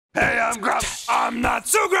I'm Grumps, I'm not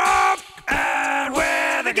so Grump, and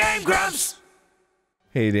we're the Game Grumps!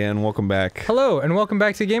 Hey Dan, welcome back. Hello, and welcome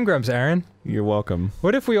back to GameGrumps, Aaron. You're welcome.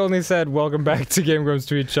 What if we only said welcome back to GameGrumps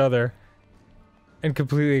to each other, and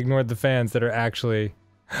completely ignored the fans that are actually...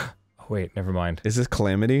 Oh, wait, never mind. Is this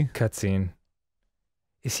Calamity? Cutscene.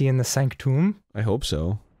 Is he in the sanctum? I hope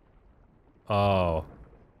so. Oh.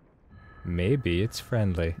 Maybe it's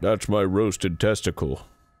friendly. That's my roasted testicle.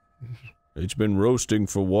 It's been roasting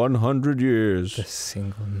for 100 years. The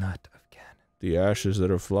single nut of Ganon. The ashes that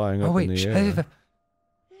are flying up in the air.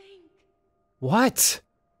 What?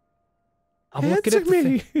 I'm looking at the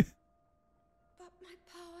thing. But my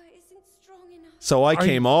power isn't strong enough. So I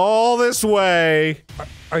came all this way.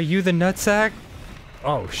 Are you the nutsack?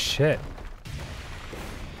 Oh shit.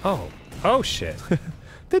 Oh shit.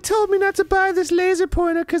 They told me not to buy this laser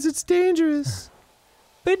pointer because it's dangerous.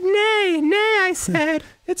 But nay, I said.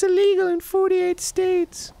 It's illegal in 48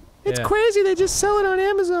 states. It's crazy they just sell it on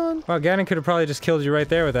Amazon. Well, Ganon could have probably just killed you right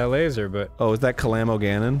there with that laser, but... Oh, is that Calamo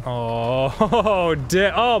Ganon?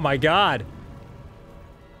 Oh my god.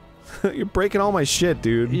 You're breaking all my shit,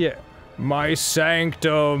 dude. Yeah. My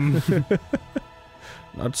sanctum.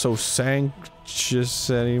 Not so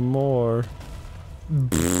sanctious anymore.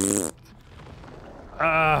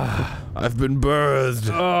 I've been birthed.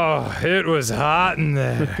 Oh, it was hot in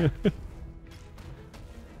there.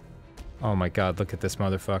 Oh my god, look at this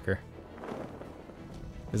motherfucker.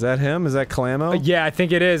 Is that him? Is that Calamo? Yeah, I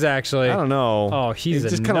think it is, actually. I don't know. Oh, he's it a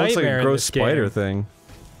just kind of looks like nightmare a in gross this spider game. thing.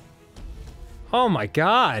 Oh my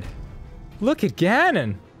god. Look at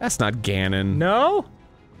Ganon. That's not Ganon. No?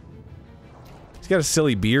 He's got a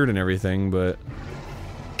silly beard and everything, but...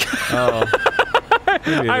 Oh.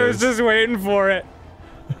 I was just waiting for it.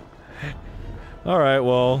 Alright,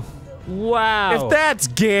 well... Wow. If that's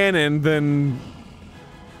Ganon, then...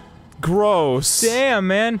 Gross. Damn,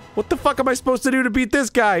 man. What the fuck am I supposed to do to beat this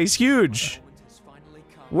guy? He's huge.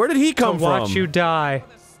 Where did he come To watch from? you die.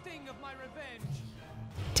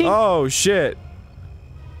 Oh, shit.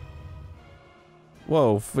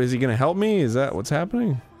 Whoa, is he gonna help me? Is that what's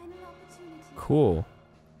happening? Cool.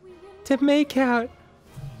 To make out.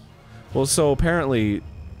 Well, so apparently...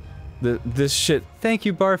 this shit... Thank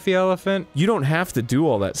you, Barfy Elephant. You don't have to do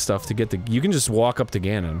all that stuff to get to... You can just walk up to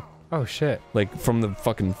Ganon. Oh, shit. Like, from the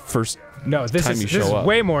fucking first No, this time is, you this is show up.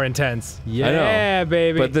 way more intense. Yeah, I know,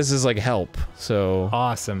 baby. But this is like help, so...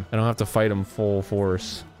 Awesome. I don't have to fight him full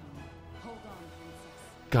force.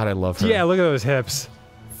 God, I love her. Yeah, look at those hips.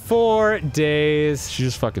 4 days. She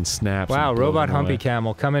just fucking snaps. Wow, and blows Robot him Humpy away.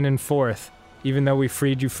 Camel coming in 4th. Even though we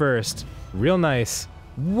freed you first. Real nice.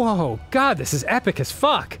 Whoa, god, this is epic as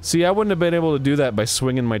fuck! See, I wouldn't have been able to do that by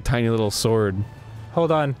swinging my tiny little sword.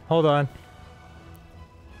 Hold on, hold on.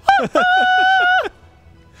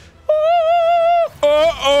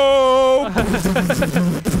 Uh-oh!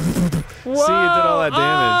 Whoa! See, it did all that damage.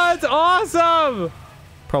 Oh, it's awesome!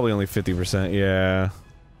 Probably only 50%, yeah.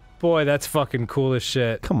 Boy, that's fucking cool as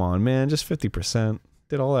shit. Come on, man, just 50%.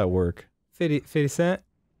 Did all that work. 50 cent?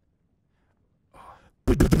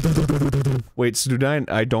 Wait, so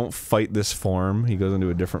I don't fight this form? He goes into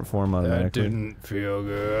a different form automatically? That didn't feel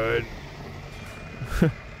good.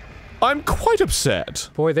 I'm quite upset.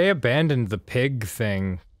 Boy, they abandoned the pig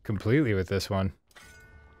thing completely with this one.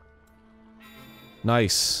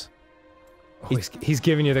 Nice. Oh, he's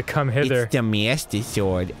giving you the come hither. It's the Master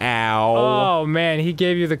Sword. Ow. Oh man, he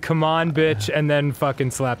gave you the come on bitch and then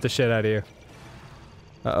fucking slapped the shit out of you.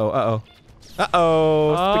 Uh-oh, uh-oh.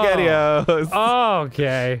 Uh-oh, SpaghettiOs. Oh,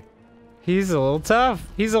 okay. He's a little tough.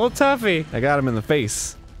 He's a little toughy. I got him in the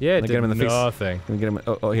face. Yeah, it Get him did in the face. nothing. Let me get him.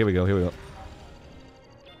 Oh, here we go, here we go.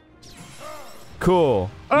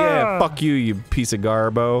 Cool. Yeah, fuck you, you piece of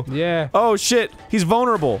garbo. Yeah. Oh shit, he's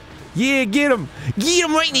vulnerable. Yeah, get him. Get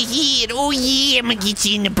him right in the head! Oh yeah, I'm gonna get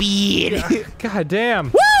you in the bed! God damn.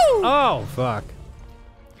 Woo! Oh, fuck.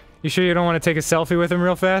 You sure you don't want to take a selfie with him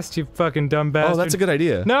real fast, you fucking dumb bastard? Oh, that's a good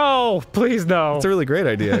idea. No! Please no! That's a really great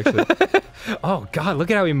idea, actually. Oh god, look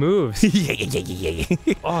at how he moves. Yeah.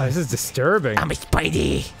 Oh, this is disturbing. I'm a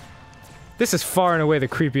Spidey! This is far and away the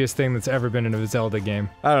creepiest thing that's ever been in a Zelda game.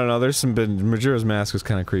 I don't know, there's some Majora's Mask was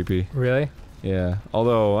kind of creepy. Really? Yeah.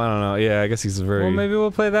 Although, I don't know, yeah, I guess he's a very... Well, maybe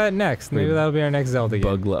we'll play that next. Maybe that'll be our next Zelda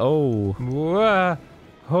game. Oh. Whoa.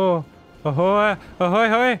 Oh. Ahoy. Ahoy,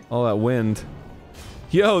 hoy. All that wind.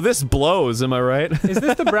 Yo, this blows, am I right? Is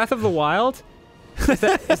this the breath of the wild? Is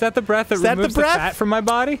that the breath that removes the fat from my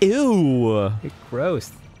body? Ew.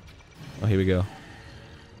 Gross. Oh, here we go.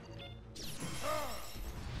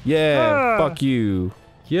 Yeah, fuck you.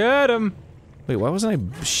 Get him. Wait, why wasn't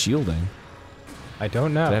I shielding? I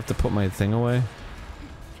don't know. Did I have to put my thing away?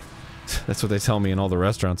 That's what they tell me in all the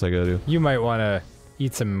restaurants I go to. You might want to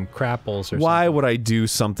eat some crapples or Why something. would I do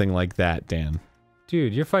something like that, Dan?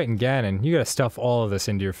 Dude, you're fighting Ganon. You gotta stuff all of this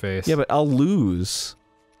into your face. Yeah, but I'll lose.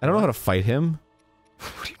 I don't know how to fight him.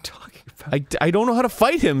 What are you talking about? I don't know how to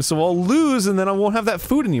fight him, so I'll lose and then I won't have that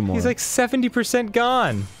food anymore. He's like 70%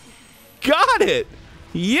 gone. Got it!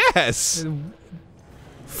 Yes!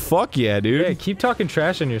 Fuck yeah, dude. Hey, keep talking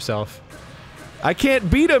trash on yourself. I can't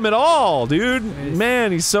beat him at all, dude.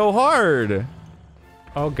 Man, he's so hard.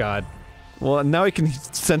 Oh god. Well, now I can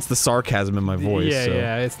sense the sarcasm in my voice. Yeah, so.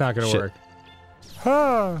 yeah, it's not gonna Shit. work.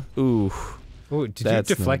 Huh. Ooh. Ooh, did That's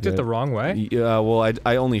you not deflect it good. the wrong way? Yeah, well,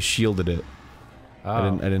 I only shielded it. Oh. I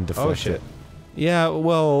didn't deflect Oh shit. it. Yeah,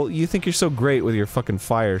 well, you think you're so great with your fucking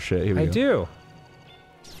fire shit. Here we I go. do.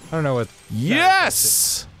 I don't know what.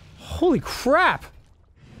 Yes! Holy crap!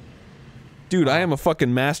 Dude, I am a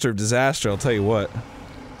fucking master of disaster, I'll tell you what.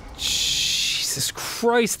 Jesus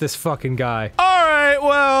Christ, this fucking guy. Alright,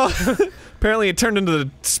 well... apparently it turned into the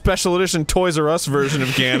special edition Toys R Us version of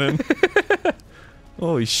Ganon.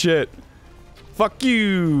 Holy shit. Fuck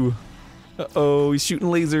you! Uh-oh, he's shooting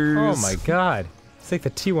lasers. Oh my god. It's like the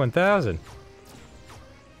T-1000.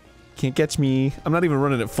 Can't catch me. I'm not even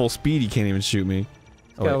running at full speed, he can't even shoot me.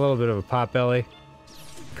 Oh, Got a wait. little bit of a pot belly.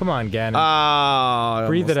 Come on, Ganon. Ah, I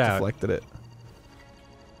Breathe it almost out. deflected it.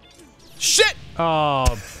 Shit! Oh,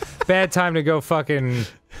 bad time to go fucking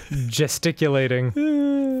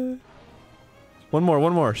gesticulating. One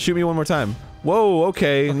more. Shoot me one more time. Whoa,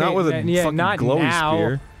 okay. Not with a yeah, fucking not glowy now.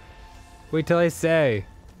 spear. Wait till I say.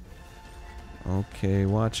 Okay,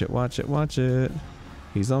 watch it.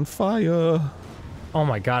 He's on fire. Oh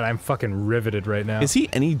my god, I'm fucking riveted right now. Is he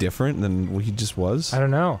any different than what he just was? I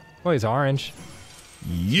don't know. Oh, he's orange.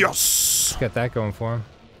 Yes! Got that going for him.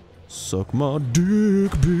 Suck my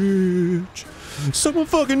dick, bitch. Suck my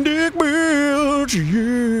fucking dick, bitch.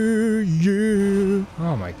 Yeah.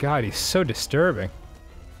 Oh my god, he's so disturbing.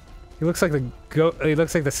 He looks like he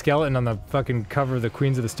looks like the skeleton on the fucking cover of the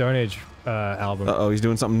Queens of the Stone Age album. Uh-oh, he's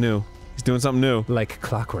doing something new. Like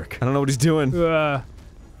clockwork. I don't know what he's doing. Uh,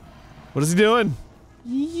 What is he doing?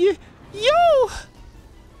 Yo!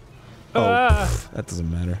 Oh, pff, that doesn't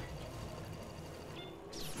matter.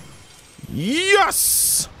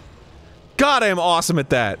 Yes! God, I am awesome at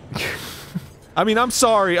that. I mean, I'm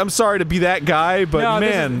sorry to be that guy, but no,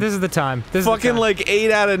 man. this is the time. This is the fucking time. like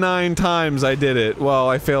 8 out of 9 times I did it. Well,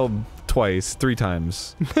 I failed twice, 3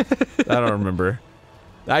 times. I don't remember.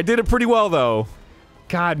 I did it pretty well, though.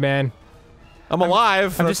 God, man. I'm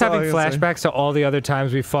alive. I'm just that's all having I can say. flashbacks to all the other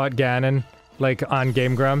times we fought Ganon, like on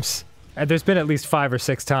GameGrumps. And there's been at least 5 or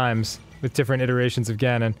 6 times with different iterations of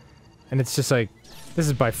Ganon. And it's just like, this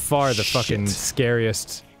is by far the fucking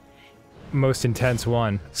scariest, most intense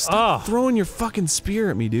one. Stop throwing your fucking spear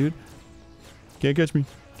at me, dude. Can't catch me.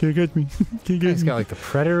 Can't catch me. Can't catch He's me. got like the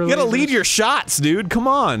Predator. You gotta lasers. lead your shots, dude. Come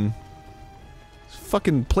on.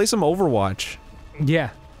 Fucking play some Overwatch.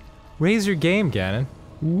 Yeah. Raise your game, Ganon.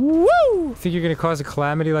 Woo! Think you're gonna cause a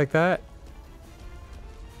calamity like that?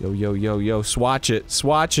 Yo. Swatch it.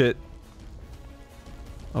 Swatch it.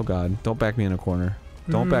 Oh god. Don't back me in a corner.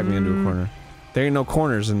 Don't back me into a corner. There ain't no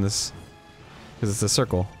corners in this. Because it's a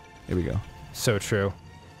circle. Here we go. So true.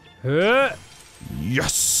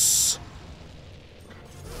 Yes!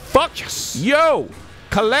 Fuck! Yes! Yo!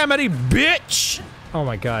 Calamity, bitch! Oh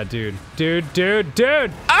my god, dude. Dude!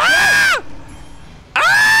 Ah!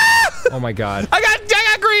 Ah! Oh my god. I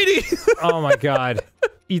got greedy! Oh my god.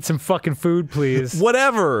 Eat some fucking food, please.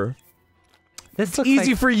 Whatever. This looks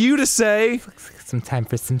Easy like for you to say. some time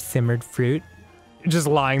for some simmered fruit. Just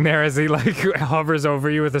lying there as he like hovers over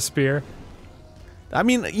you with a spear. I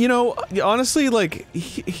mean, you know, honestly, like,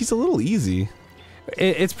 he's a little easy.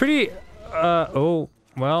 It's pretty, oh,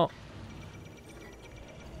 well.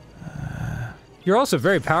 You're also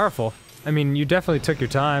very powerful. I mean, you definitely took your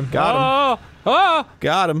time. Got him. Oh!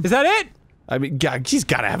 Got him. Is that it? I mean, God, he's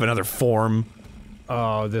gotta have another form.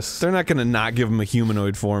 Oh, this. They're not gonna not give him a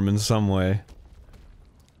humanoid form in some way.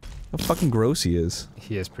 How fucking gross he is.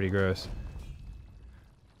 He is pretty gross.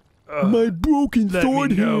 My broken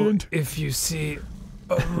sword hand. if you see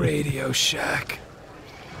a Radio Shack.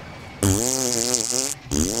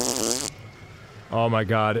 Oh my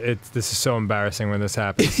god, this is so embarrassing when this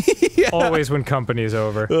happens. Always when company's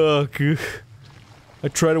over. Ugh. I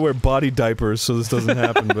try to wear body diapers so this doesn't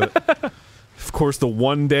happen, but of course the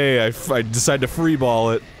one day I decide to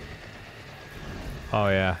freeball it. Oh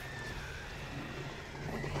yeah.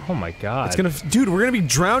 Oh my god. It's gonna, dude, we're gonna be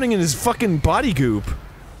drowning in his fucking body goop.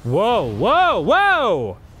 Whoa, whoa,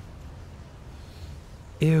 whoa!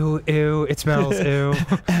 Ew, ew, it smells, ew.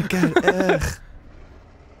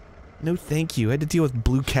 No thank you. I had to deal with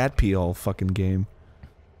blue cat pee all fucking game.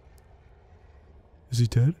 Is he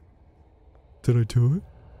dead? Did I do it?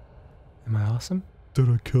 Am I awesome? Did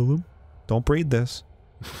I kill him? Don't breed this.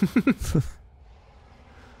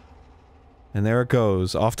 And there it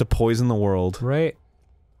goes, off to poison the world. Right.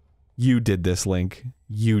 You did this, Link.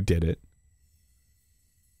 You did it.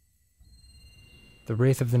 The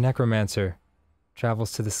wraith of the necromancer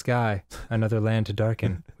travels to the sky, another land to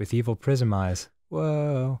darken, with evil prism eyes.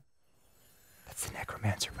 Whoa. That's the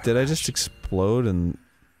necromancer. Did I just explode and...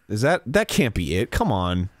 Is that... That can't be it, come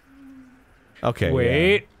on. Okay,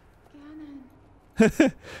 Wait. yeah.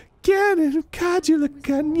 Ganon, God, you look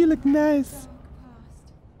good, you look nice.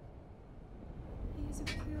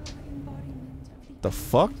 The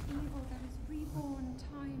fuck?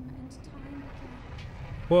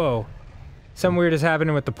 Whoa. Something weird is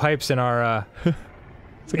happening with the pipes in our,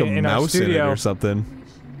 It's like a mouse in it or something.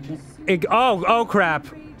 oh crap.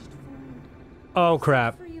 Oh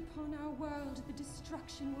crap.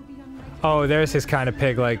 Oh, there's his kind of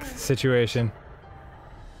pig-like situation.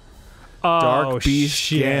 Oh, Dark Beast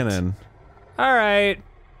shit. Ganon. Alright.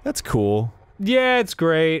 That's cool. Yeah, it's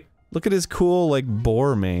great. Look at his cool, like,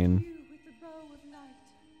 boar mane.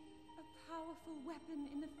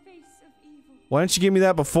 Why didn't you give me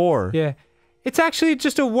that before? Yeah. It's actually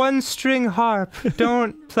just a one-string harp.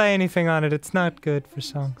 Don't play anything on it, it's not good for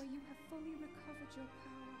songs.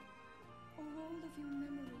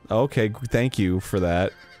 Okay, thank you for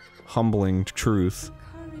that. Humbling truth.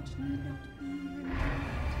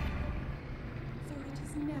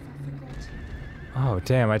 Oh,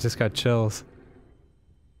 damn, I just got chills.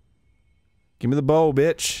 Give me the bow,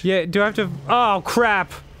 bitch. Yeah, do I have to- Oh,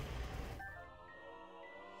 crap!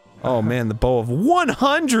 Oh man, the bow of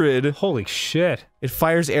 100! Holy shit. It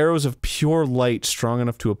fires arrows of pure light strong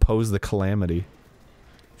enough to oppose the calamity.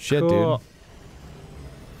 Shit, Cool. dude.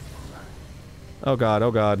 Oh god,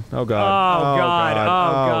 oh god, oh god. Oh god,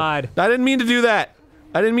 oh god. I didn't mean to do that!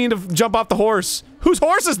 I didn't mean to jump off the horse! Whose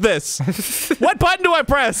horse is this? What button do I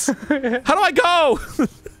press? How do I go?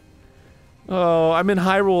 Oh, I'm in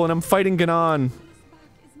Hyrule and I'm fighting Ganon.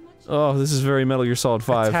 Oh, this is very Metal Gear Solid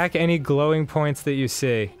 5. Attack any glowing points that you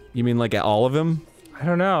see. You mean like all of him? I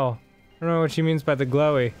don't know. I don't know what she means by the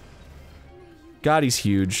glowy. God, he's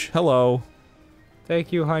huge. Hello.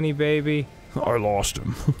 Thank you, honey baby. I lost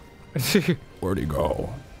him. Where'd he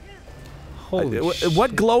go? Holy shit.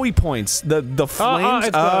 What glowy points? The flames?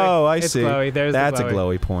 it's glowy. Oh, I It's see. glowy. There's the That's a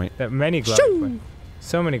glowy. glowy point. That many glowy Shoo! points.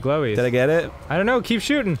 So many glowies. Did I get it? I don't know, keep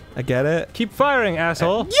shooting. I get it. Keep firing,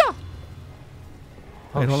 asshole. Yeah!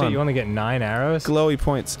 Oh Wait, hold shit, on. you only get 9 arrows? Glowy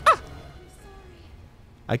points. Ah!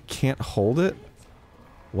 I can't hold it?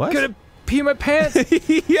 What? Gonna pee my pants!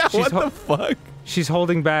 Yeah, She's what the fuck? She's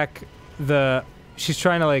holding back the... She's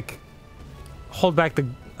trying to, like, hold back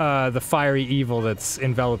the fiery evil that's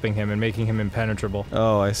enveloping him and making him impenetrable.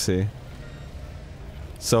 Oh, I see.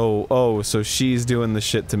 So, oh, so she's doing the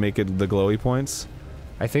shit to make it the glowy points?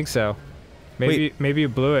 I think so. Maybe you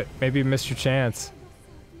blew it. Maybe you missed your chance.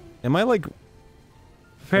 Am I like...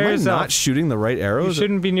 Prepare am I yourself. not shooting the right You arrows?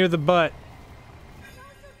 shouldn't be near the butt.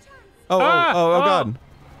 Oh, Ah! oh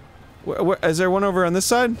Oh! god. Is there one over on this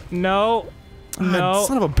side? No. Ah, No.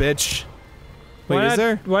 son of a bitch. Wait, Why is not,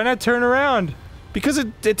 there? Why not turn around? Because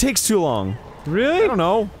it takes too long. Really? I don't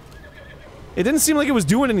know. It didn't seem like it was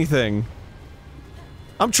doing anything.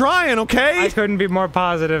 I'm trying, okay? I couldn't be more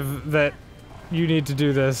positive that you need to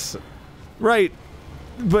do this. Right.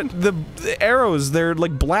 But the arrows, they're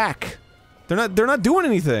like black. They're not doing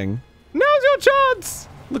anything. Now's your chance!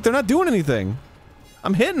 Look, they're not doing anything.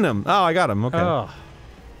 I'm hitting them. Oh, I got him. Okay. Oh.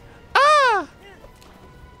 Ah!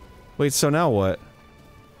 Wait, so now what?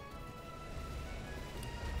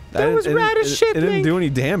 That was rad as shit, It didn't Link. do any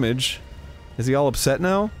damage. Is he all upset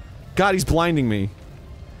now? God, he's blinding me.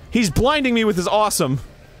 He's blinding me with his awesome.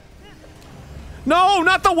 No,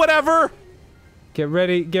 not the whatever! Get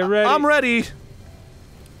ready, get ready. I'm ready.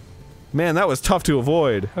 Man, that was tough to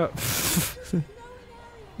avoid.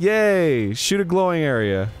 Yay! Shoot a glowing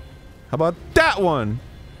area. How about that one?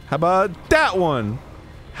 How about that one?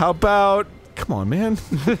 How about... Come on, man.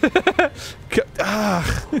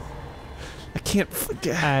 I can't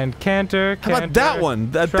forget. And canter, How about that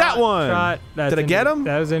one? That one! Trot. That's Did I get him?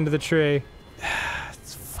 That was into the tree.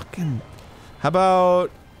 It's fucking... How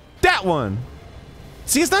about... That one!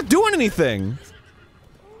 See, it's not doing anything!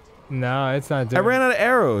 No, it's not doing I ran out of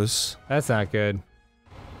arrows. That's not good.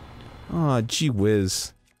 Aw, gee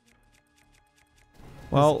whiz.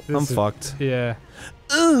 Well, This I'm is- fucked. Yeah.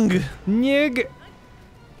 Ugh! Nyig!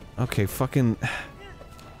 Okay, fucking...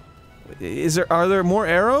 Are there more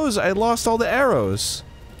arrows? I lost all the arrows.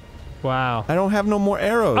 Wow. I don't have no more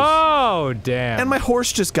arrows. Oh, damn. And my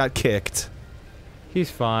horse just got kicked. He's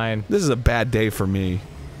fine. This is a bad day for me.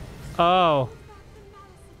 Oh.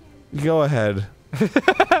 Go ahead.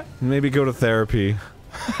 Maybe go to therapy.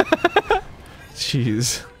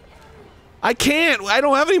 Jeez. I can't! I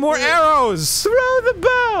don't have any more arrows! Throw the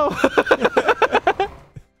bow!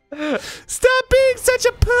 Stop being such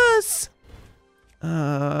a puss!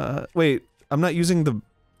 Wait. I'm not using the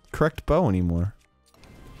correct bow anymore.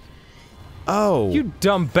 Oh. You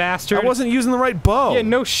dumb bastard. I wasn't using the right bow. Yeah,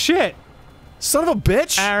 no shit. Son of a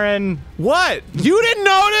bitch! Aaron. What? You didn't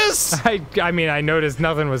notice?! I mean, I noticed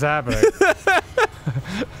nothing was happening.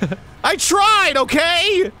 I tried,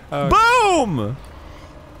 okay? Boom!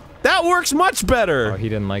 That works much better! Oh, he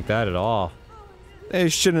didn't like that at all. They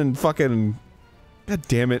shouldn't fucking... God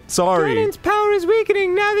damn it, sorry. Ganon's power is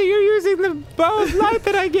weakening now that you're using the bow of light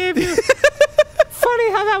that I gave you.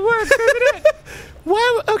 Funny how that works, isn't it?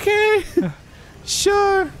 Why? Okay.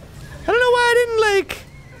 Sure. I don't know why I didn't,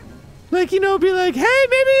 like, you know, be like, hey,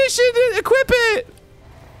 maybe you should equip it!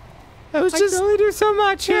 I was just... I can only do so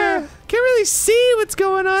much here. Can't really see what's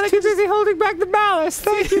going on. Too busy holding back the malice,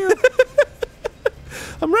 thank you.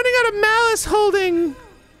 I'm running out of malice holding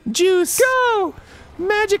juice. Go!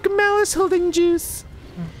 Magic malice holding juice.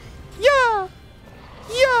 Yeah!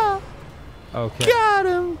 Yeah! Okay. Got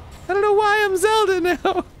him! I don't know why I'm Zelda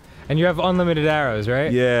now. And you have unlimited arrows,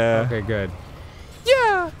 right? Yeah. Okay, good.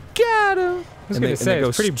 Yeah! Got him! I was gonna say,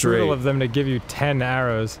 it's pretty brutal of them to give you 10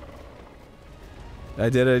 arrows. I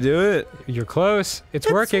do it? You're close. It's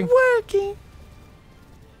working. It's working.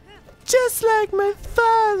 Just like my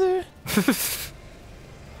father.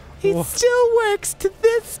 He still works to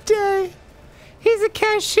this day. He's a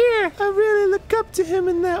cashier. I really look up to him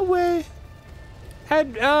in that way.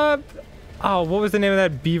 And, oh, what was the name of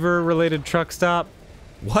that beaver-related truck stop?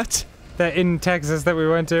 What? That in Texas that we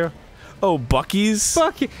went to? Oh, Bucky's?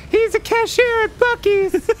 Bucky. He's a cashier at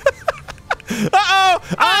Bucky's. Uh-oh!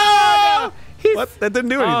 Oh! No! He's, what? That didn't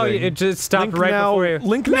do anything. Oh, it just stopped Link right now, before you.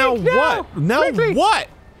 Link now what? Now Link. what?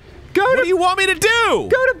 What do you want me to do? Go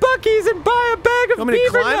to Bucky's and buy a bag of Want me to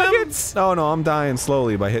beaver climb nuggets. him? Oh no, I'm dying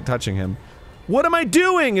slowly by touching him. What am I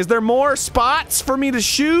doing? Is there more spots for me to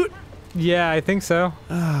shoot? Yeah, I think so.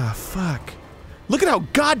 Ah, fuck. Look at how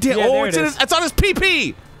goddamn- Yeah, oh, there it's on his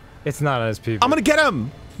PP! It's not on his PP. I'm gonna get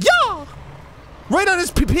him! Yeah! Right on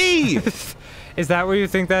his PP! Is that what you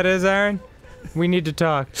think that is, Aaron? We need to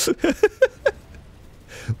talk.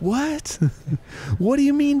 What? What do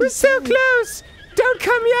you mean? We're so close! Don't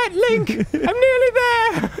come yet, Link! I'm nearly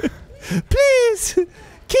there! Please!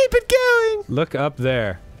 Keep it going! Look up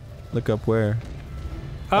there. Look up where?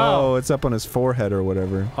 Oh. Oh, it's up on his forehead or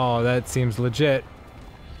whatever. Oh, that seems legit.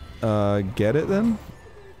 Get it then?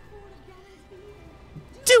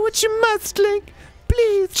 Do what you must, Link!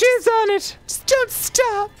 Please! Jizz on it! Just don't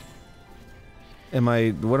stop!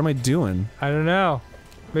 What am I doing? I don't know.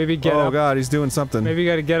 Maybe get Oh up. god, he's doing something. Maybe you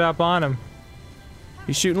gotta get up on him.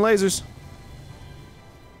 He's shooting lasers.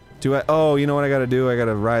 Oh, you know what I gotta do? I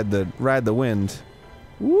gotta ride the wind.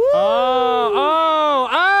 Woo! Oh!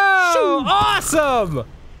 Awesome!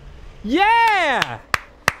 Yeah!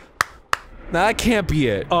 That can't be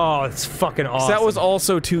it. Oh, it's fucking awesome. That was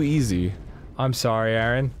also too easy. I'm sorry,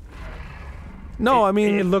 Aaron. No, I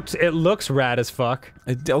mean... It looks rad as fuck.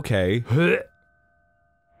 Okay.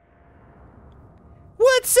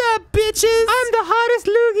 What's up, bitches? I'm the hottest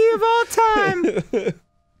loogie of all time.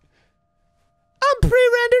 I'm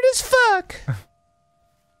pre-rendered as fuck.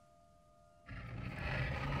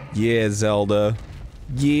 Yeah, Zelda.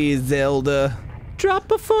 Yeah, Zelda. Drop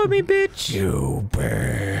before me, bitch. You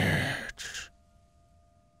bitch.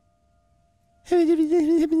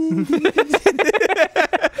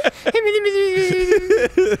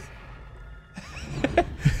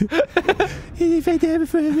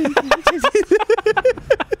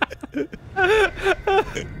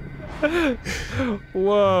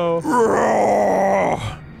 Whoa.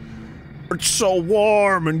 It's so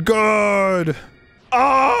warm and good.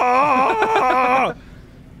 Ah!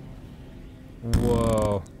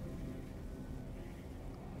 Whoa.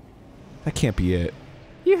 That can't be it.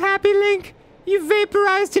 You happy, Link? You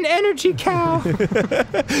vaporized an energy cow.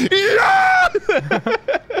 Yeah!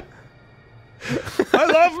 I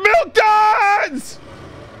love milk duds!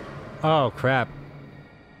 Oh, crap.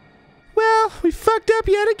 Well, we fucked up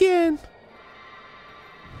yet again.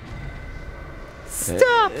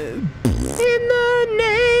 Stop! In the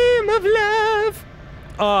name of love.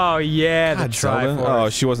 Oh, yeah, the God, Zelda. Triforce. Oh,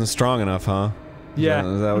 she wasn't strong enough, huh? Yeah.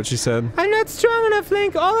 Is that what she said? I'm not strong enough,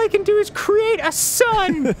 Link. All I can do is create a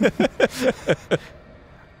sun.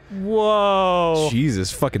 Whoa.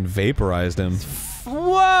 Jesus, fucking vaporized him.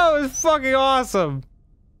 Whoa, it was fucking awesome.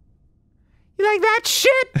 You like that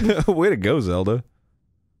shit? Way to go, Zelda.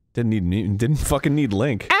 Didn't fucking need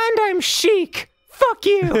Link. And I'm chic. Fuck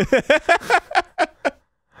you.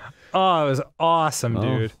 Oh, it was awesome,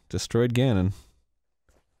 dude. Destroyed Ganon.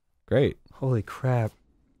 Great. Holy crap.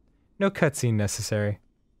 No cutscene necessary.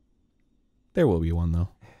 There will be one, though.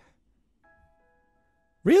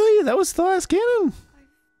 Really? That was the last Ganon? I've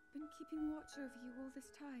been keeping watch over you all this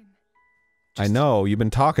time. I know, you've been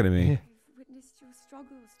talking to me. Yeah. I've witnessed your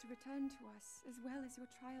struggles to return to us, as well as your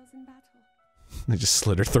trials in battle. I just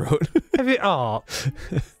slit her throat. Have you? Oh. I always thought,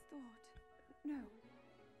 no,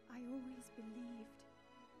 I always believed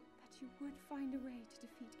that you would find a way to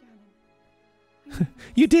defeat Ganon.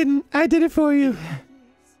 You didn't. I did it for you.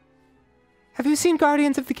 Have you seen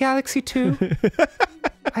Guardians of the Galaxy 2?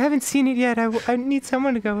 I haven't seen it yet. I need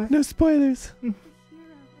someone to go with. No spoilers. The hero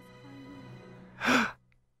of Hyrule.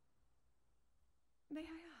 May I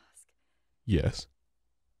ask, Yes.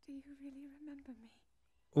 do you really remember me?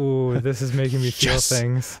 Ooh, this is making me feel Yes.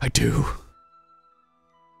 things. I do.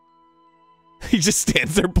 He just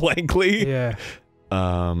stands there blankly. Yeah.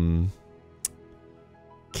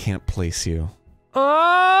 Can't place you.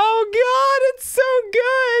 Oh god, it's so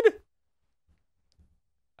good!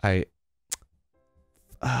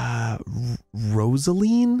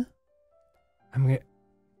 Rosaline? I'm gonna...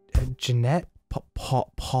 Jeanette?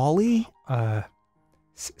 Polly?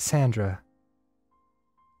 Sandra.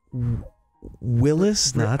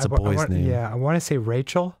 Willis? No, that's a boy's name. Yeah, I want to say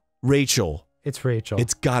Rachel. Rachel. It's Rachel.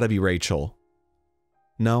 It's gotta be Rachel.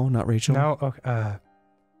 No, not Rachel? No, okay,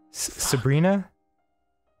 Sabrina?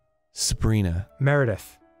 Sabrina.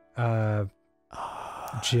 Meredith.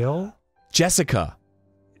 Jill? Jessica.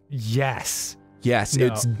 Yes. Yes, No,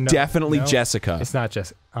 it's no, definitely no. Jessica. It's not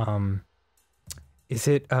Jessica. Is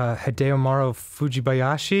it, Hideo Maru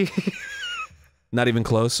Fujibayashi? Not even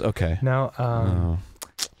close? Okay. No, Oh.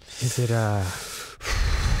 is it,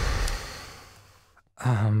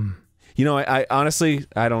 You know, I honestly,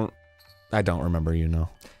 I don't remember, you know.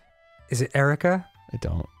 is it Erica? I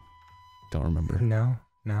don't remember. No,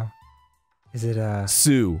 no. Is it,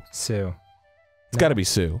 Sue. Sue? It's gotta be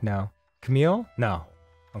Sue. No. Camille? No.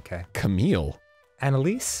 Okay. Camille?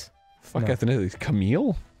 Annalise? Fuck No. ethnicity.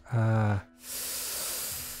 Camille?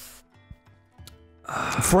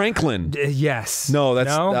 Franklin. Yes. No,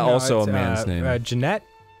 that's also it's, a man's name. Jeanette?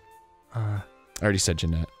 I already said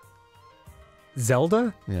Jeanette.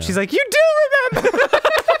 Zelda? Yeah. She's like, you do remember!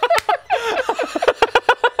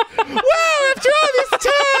 Wow, after all this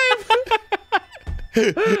time!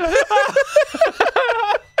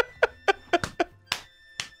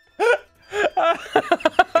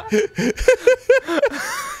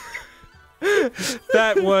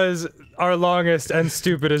 That was our longest and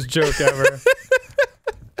stupidest joke ever.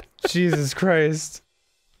 Jesus Christ.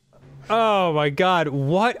 Oh my god,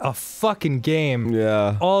 what a fucking game.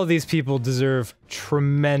 Yeah. All of these people deserve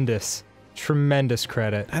tremendous, tremendous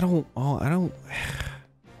credit. I don't want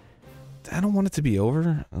it to be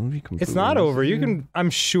over. I'll be completely It's not honest over. with You can, I'm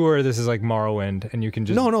sure this is like Morrowind and you can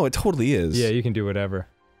just... No, it totally is. Yeah, you can do whatever.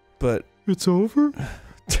 But It's over?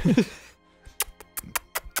 It's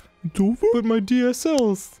over? But my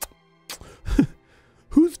DSLs.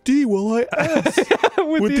 who's D while I ask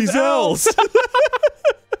with these L's?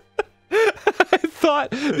 I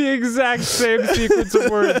thought the exact same sequence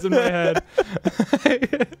of words in my head.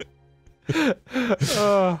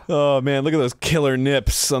 Oh man, look at those killer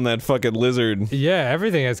nips on that fucking lizard. Yeah,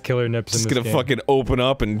 everything has killer nips Just in this gonna game. fucking open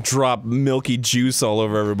up and drop milky juice all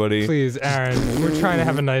over everybody. Please, Aaron, we're trying to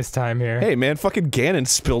have a nice time here. Hey man, fucking Ganon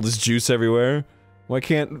spilled his juice everywhere. Why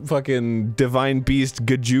can't fucking Divine Beast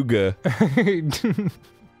Gajuga?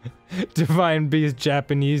 Divine Beast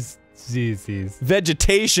Japanese ZZs.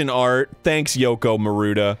 Vegetation art. Thanks, Yoko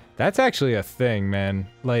Maruda. That's actually a thing, man.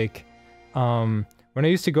 Like, when I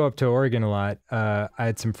used to go up to Oregon a lot, I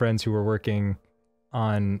had some friends who were working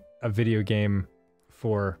on a video game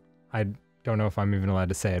for, I don't know if I'm even allowed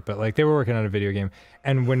to say it, but like they were working on a video game,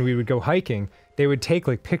 and when we would go hiking, they would take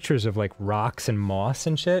like pictures of like rocks and moss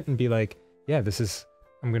and shit and be like, yeah,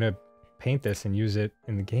 I'm gonna paint this and use it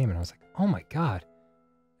in the game. And I was like, oh my god.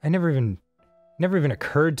 I never even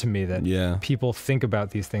occurred to me that people think about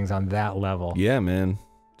these things on that level. Yeah, man.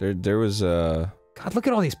 There was God, look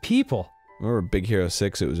at all these people. remember Big Hero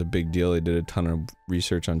 6, it was a big deal. They did a ton of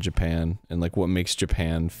research on Japan and like what makes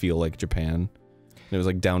Japan feel like Japan. And it was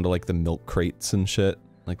like down to like the milk crates and shit.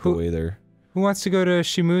 Like the way they're... Who wants to go to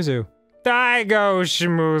Shimuzu? I go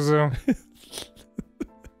Shimuzu.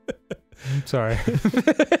 I'm sorry.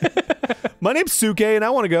 My name's Suke and I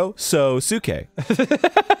want to go, so Suke.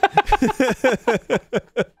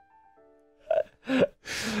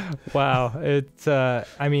 Wow, it's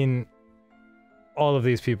I mean, all of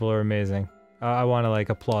these people are amazing. I want to like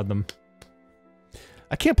applaud them.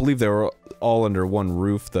 I can't believe they were all under one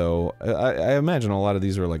roof, though. I imagine a lot of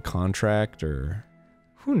these were like contract or...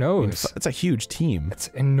 Who knows? I mean, it's a huge team. It's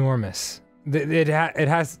enormous.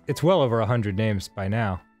 It's well over 100 names by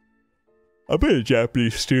now. I've been at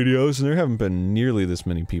Japanese studios, and there haven't been nearly this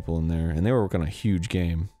many people in there, and they were working on a huge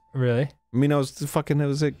game. Really? I mean, it was at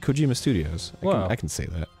Kojima Studios. I can say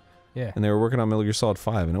that. Yeah. And they were working on Metal Gear Solid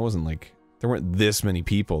 5, and it wasn't like... There weren't this many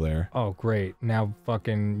people there. Oh, great. Now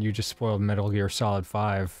fucking you just spoiled Metal Gear Solid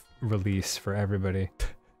 5 release for everybody.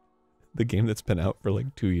 The game that's been out for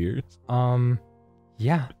like 2 years.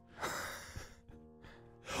 Yeah.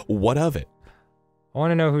 What of it? I want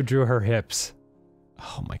to know who drew her hips.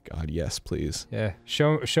 Oh my god, yes, please. Yeah,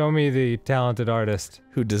 show me the talented artist.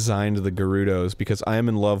 Who designed the Gerudos, because I am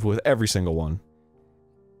in love with every single one.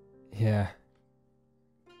 Yeah.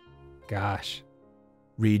 Gosh.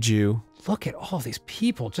 Riju. Look at all these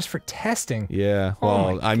people just for testing. Yeah, Oh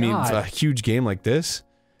well, my I mean, God. a huge game like this,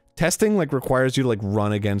 testing like requires you to like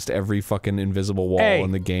run against every fucking invisible wall Hey,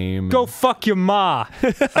 in the game. Go fuck your ma.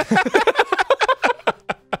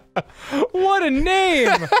 What a name!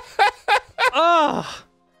 Ah.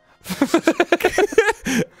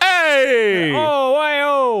 Hey! Oh,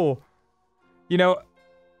 hey-oh! You know,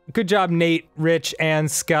 good job, Nate, Rich,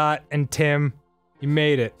 and Scott, and Tim. You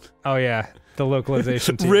made it. Oh yeah, the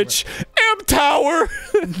localization team. Rich M Tower.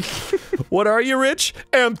 What are you, Rich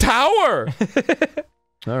M Tower?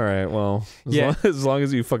 All right, well, as long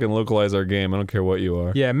as you fucking localize our game, I don't care what you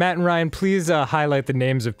are. Yeah, Matt and Ryan, please highlight the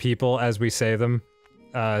names of people as we say them,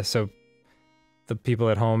 so the people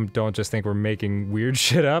at home don't just think we're making weird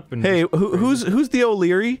shit up. And Hey, who's the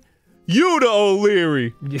O'Leary? Yuda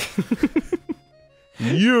O'Leary.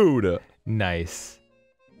 Yuda. Nice.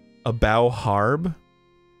 Abao Harb.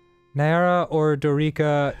 Naira or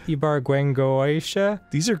Dorika Ibargwengoisha.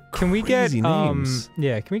 These are Can we get crazy names.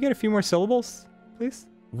 yeah, can we get a few more syllables, please?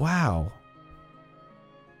 Wow.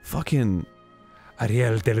 Fucking.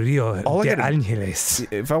 Ariel del Rio All I de gotta- Angeles.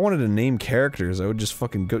 If I wanted to name characters, I would just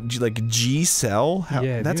fucking go like G Cell.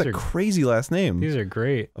 Yeah, That's these a are- crazy last name. These are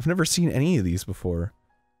great. I've never seen any of these before.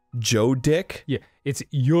 Joe Dick. Yeah, it's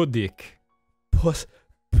Yodik.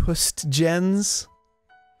 Pustgens.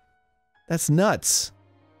 That's nuts.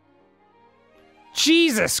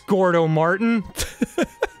 Jesus, Gordo Martin.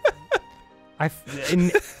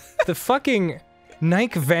 The fucking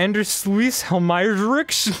Nike Vandersluis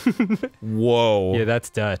Helmeyerich. Whoa. Yeah, that's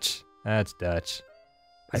Dutch. That's Dutch.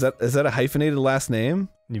 Is that a hyphenated last name?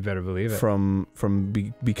 You better believe it. From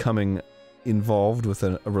becoming involved with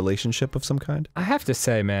a relationship of some kind? I have to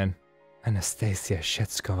say, man, Anastasia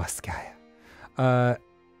Shetskovaskaya.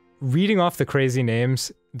 Reading off the crazy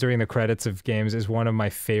names during the credits of games is one of my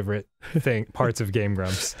favorite parts of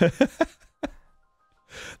GameGrumps.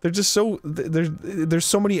 They're just so there's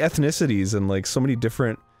so many ethnicities and like so many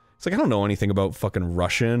different. It's like I don't know anything about fucking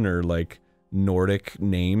Russian or like Nordic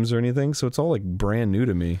names or anything, so it's all like brand new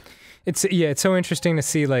to me. It's so interesting to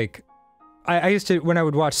see like I used to when I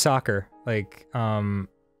would watch soccer like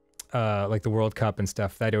the World Cup and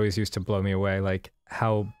stuff, that always used to blow me away, like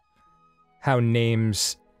how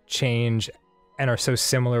names change and are so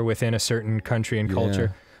similar within a certain country and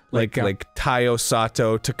culture. Like Taiyo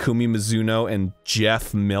Sato, Takumi Mizuno, and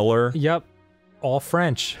Jeff Miller. Yep, all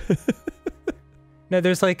French. No,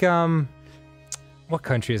 there's like what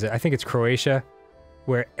country is it? I think it's Croatia,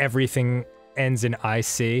 where everything ends in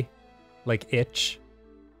IC, like itch,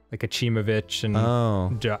 like Achimovic and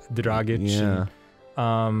Dragic.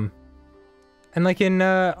 Yeah. And like in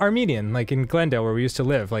Armenian, like in Glendale where we used to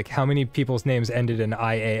live, like how many people's names ended in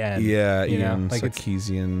IAN? Yeah, you know? Ian Like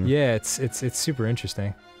Sarkeesian. Yeah, it's super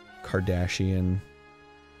interesting. Kardashian.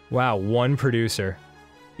 Wow, one producer.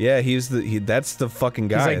 Yeah, that's the fucking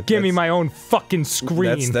guy. He's like, give me my own fucking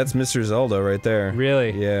screen. That's Mr. Zelda right there.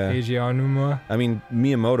 Really? Yeah. Eiji Aonuma? I mean,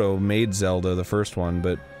 Miyamoto made Zelda, the first one,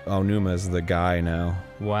 but Aonuma is the guy now.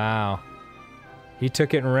 Wow. He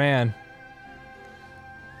took it and ran.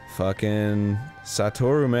 Fucking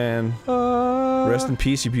Satoru, man. Rest in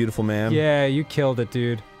peace, you beautiful man. Yeah, you killed it,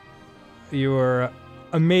 dude. You were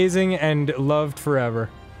amazing and loved forever.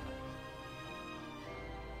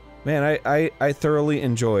 Man, I thoroughly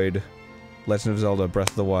enjoyed Legend of Zelda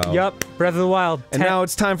Breath of the Wild. Yup, Breath of the Wild. And now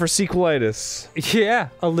it's time for sequelitis. Yeah,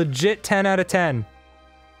 a legit 10 out of 10.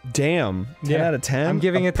 Damn. 10 Yeah, out of 10? I'm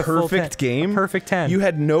giving it the full perfect 10. game? A perfect 10. You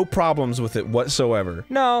had no problems with it whatsoever.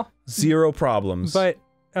 No. Zero problems. But,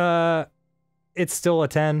 it's still a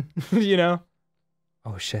 10, you know?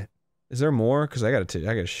 Oh, shit. Is there more? Because I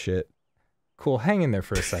got shit. Cool, hang in there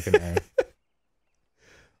for a second, man.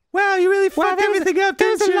 Wow, you really fucked everything up,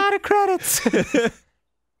 didn't There's you? a lot of credits.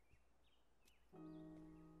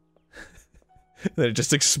 Then it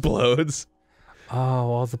just explodes. Oh,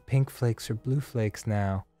 all the pink flakes are blue flakes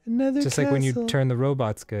now. Another Just like when you castle. turn the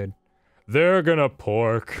robots good. They're gonna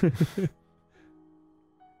pork.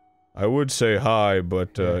 I would say hi,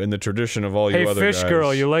 but in the tradition of all you Hey, other fish guys.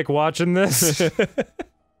 girl, you like watching this?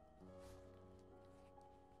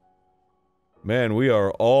 Man, we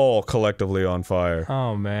are all collectively on fire.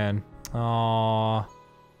 Oh, man. Aww.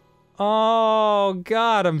 Oh,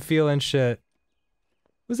 God, I'm feeling shit.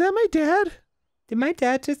 Was that my dad? Did my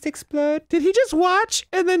dad just explode? Did he just watch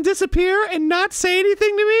and then disappear and not say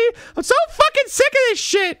anything to me? I'm so fucking sick of this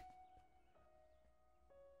shit!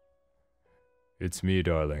 It's me,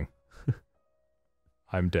 darling.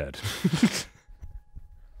 I'm dead.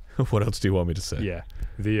 What else do you want me to say? Yeah,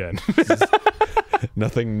 the end.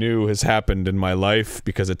 Nothing new has happened in my life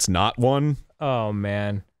because it's not one. Oh,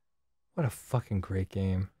 man. What a fucking great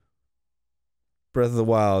game. Breath of the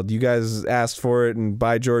Wild. You guys asked for it, and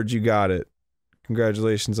by George, you got it.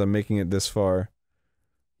 Congratulations on making it this far.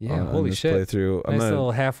 Yeah, on holy this shit. Playthrough. I'm Nice gonna,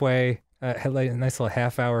 little halfway, nice little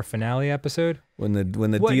half-hour finale episode. when the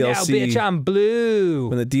What DLC now, bitch? I'm blue.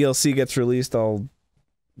 when the DLC gets released, I'll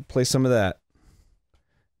play some of that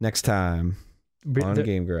next time on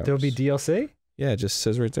GameGrumps. There'll be DLC? Yeah, it just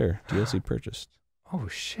says right there. DLC purchased. Oh,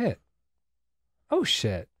 shit. Oh,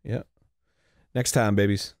 shit. Yep. Next time,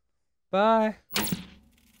 babies. Bye.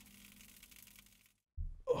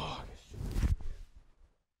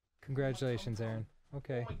 Congratulations, Aaron.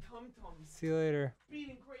 Okay. See you later.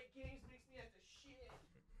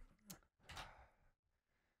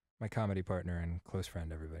 My comedy partner and close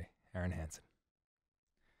friend, everybody. Aaron Hansen.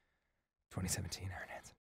 2017 Aaron Hansen.